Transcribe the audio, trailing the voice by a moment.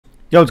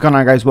Yo, what's going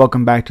on, guys?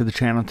 Welcome back to the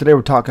channel. Today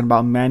we're talking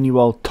about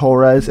Manuel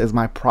Torres as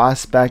my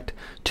prospect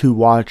to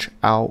watch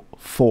out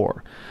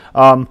for.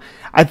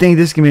 I think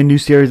this is going to be a new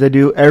series I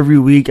do. Every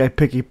week I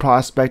pick a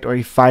prospect or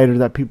a fighter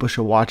that people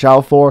should watch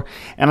out for.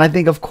 And I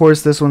think, of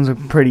course, this one's a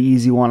pretty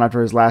easy one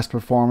after his last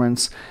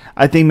performance.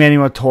 I think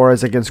Manuel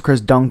Torres against Chris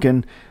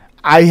Duncan.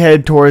 I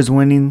had Torres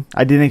winning.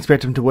 I didn't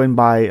expect him to win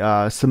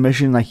by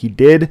submission like he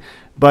did,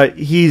 but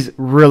he's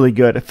really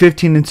good.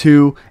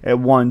 15-2 at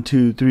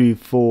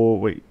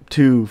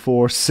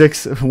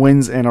 6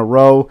 wins in a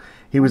row.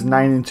 He was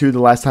 9-2 the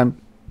last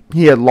time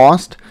he had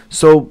lost.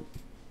 So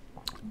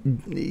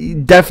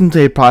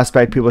definitely a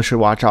prospect people should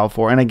watch out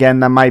for. And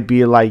again, that might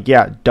be like,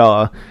 yeah,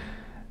 duh.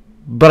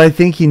 But I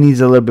think he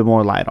needs a little bit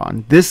more light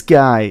on. This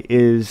guy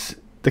is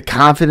the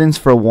confidence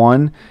for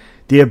one.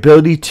 The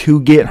ability to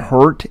get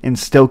hurt and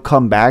still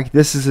come back.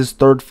 This is his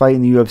third fight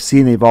in the UFC,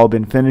 and they've all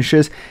been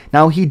finishes.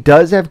 Now, he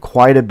does have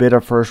quite a bit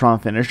of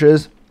first-round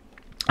finishes.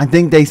 I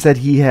think they said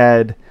he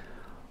had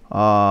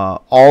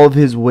all of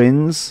his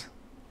wins.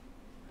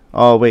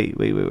 Oh, wait.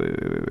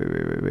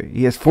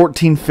 He has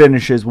 14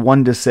 finishes,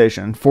 1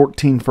 decision,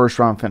 14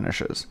 first-round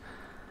finishes.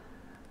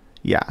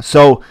 Yeah,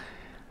 so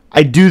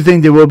I do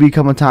think there will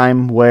become a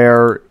time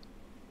where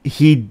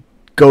he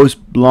goes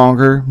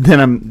longer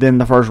than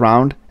the first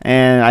round,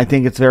 and I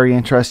think it's very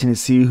interesting to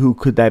see who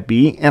could that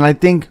be, and I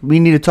think we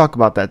need to talk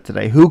about that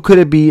today. Who could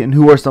it be, and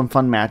who are some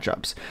fun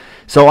matchups?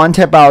 So on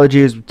Tapology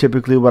is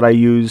typically what I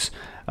use.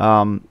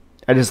 I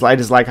just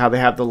like how they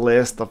have the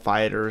list, the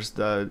fighters,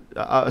 the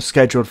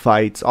scheduled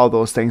fights, all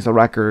those things, the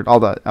record, all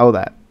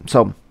that.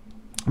 So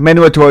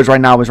Manuel Torres right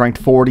now is ranked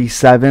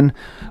 47,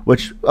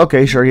 which,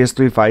 okay, sure, he has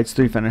 3 fights,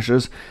 3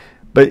 finishes,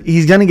 but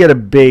he's gonna get a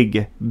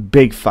big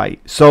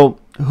fight. So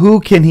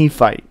who can he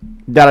fight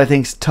that I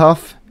think's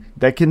tough,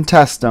 that can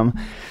test him?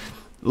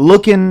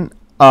 Looking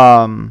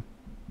at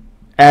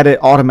it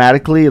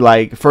automatically,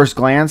 like first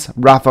glance,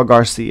 Rafa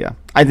Garcia.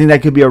 I think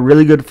that could be a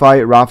really good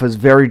fight. Rafa's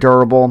very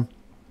durable,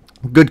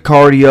 good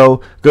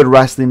cardio, good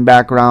wrestling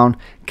background.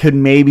 Could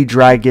maybe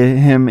drag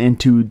him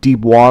into deep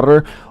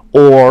water,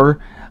 or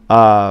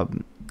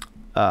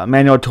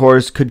Manuel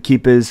Torres could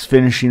keep his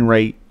finishing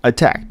rate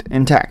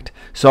intact.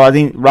 So I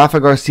think Rafa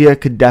Garcia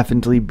could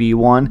definitely be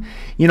one.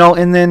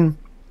 And then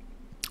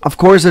of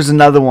course, there's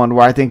another one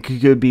where I think it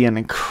could be an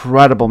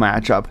incredible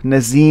matchup.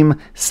 Nazim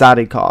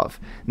Sadykhov.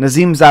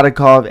 Nazim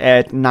Sadykhov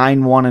at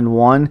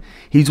 9-1-1.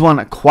 He's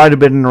won quite a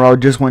bit in a row.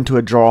 Just went to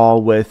a draw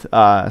with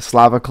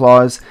Slava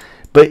Claus.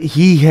 But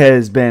he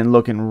has been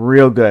looking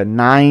real good.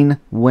 9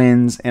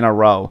 wins in a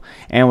row.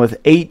 And with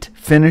 8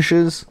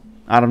 finishes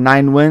out of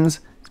 9 wins,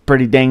 it's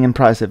pretty dang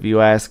impressive, if you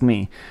ask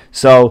me.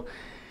 So,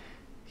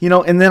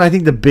 and then I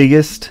think the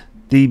biggest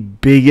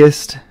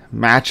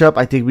matchup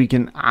I think we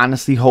can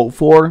honestly hope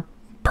for,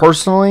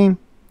 personally,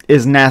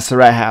 is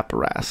Nasrat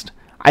Haqparast.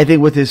 I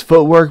think with his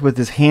footwork, with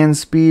his hand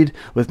speed,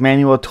 with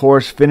Manuel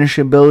Torres' finish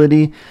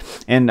ability,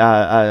 and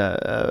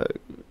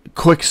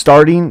quick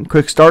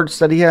starts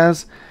that he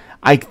has,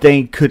 I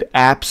think could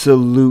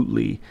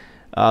absolutely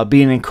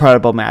be an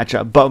incredible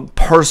matchup. But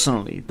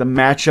personally, the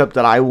matchup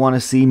that I want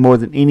to see more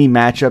than any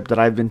matchup that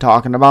I've been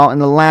talking about, and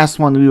the last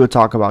one that we would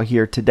talk about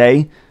here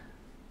today,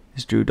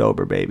 is Drew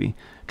Dober, baby.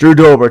 Drew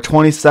Dober,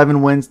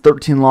 27 wins,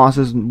 13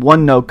 losses,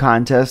 1 no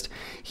contest.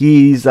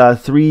 He's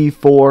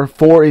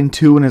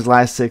 4-2 in his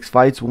last 6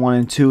 fights,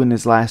 1-2 in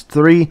his last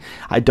 3.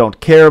 I don't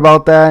care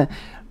about that.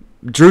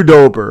 Drew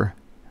Dober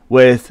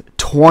with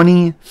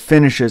 20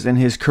 finishes in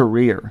his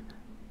career.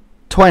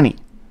 20.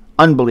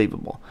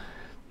 Unbelievable.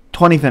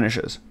 20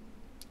 finishes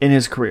in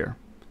his career.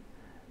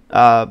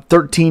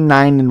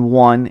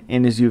 13-9-1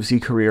 in his UFC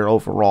career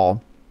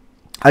overall.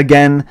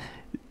 Again,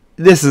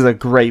 this is a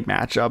great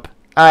matchup.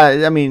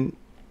 I mean,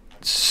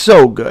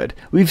 so good.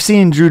 We've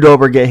seen Drew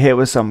Dober get hit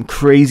with some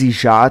crazy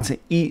shots,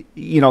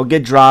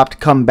 get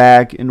dropped, come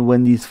back, and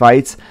win these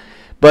fights.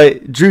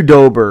 But Drew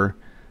Dober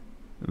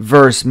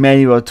versus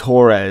Manuel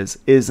Torres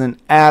is an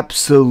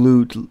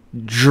absolute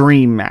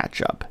dream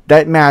matchup.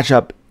 That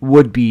matchup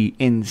would be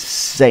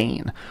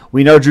insane.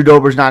 We know Drew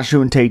Dober's not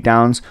shooting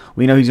takedowns.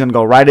 We know he's going to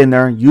go right in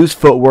there, use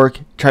footwork,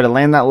 try to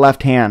land that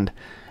left hand.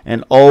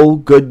 And oh,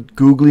 good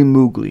googly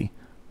moogly,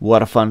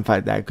 what a fun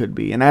fight that could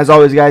be. And as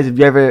always, guys,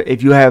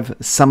 if you have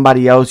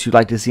somebody else you'd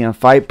like to see in a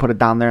fight, put it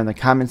down there in the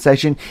comment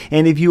section.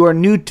 And if you are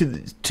new to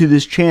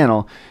this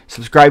channel,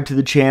 subscribe to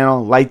the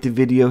channel, like the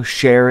video,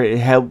 share it.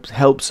 It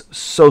helps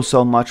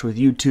so much with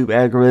YouTube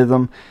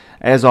algorithm.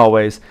 As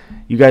always,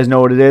 you guys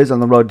know what it is. On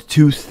the road to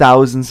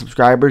 2,000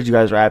 subscribers. You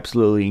guys are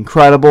absolutely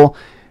incredible.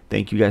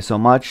 Thank you guys so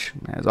much.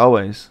 As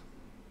always,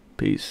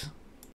 peace.